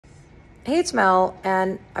Hey, it's Mel,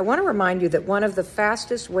 and I want to remind you that one of the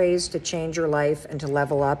fastest ways to change your life and to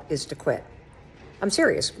level up is to quit. I'm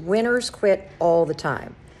serious. Winners quit all the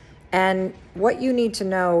time. And what you need to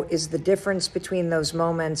know is the difference between those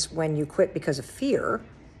moments when you quit because of fear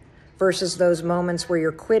versus those moments where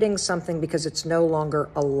you're quitting something because it's no longer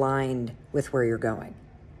aligned with where you're going.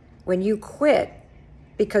 When you quit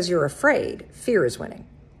because you're afraid, fear is winning.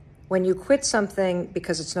 When you quit something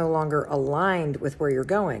because it's no longer aligned with where you're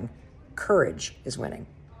going, courage is winning.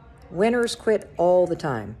 Winners quit all the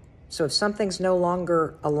time. So if something's no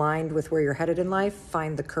longer aligned with where you're headed in life,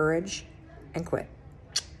 find the courage and quit.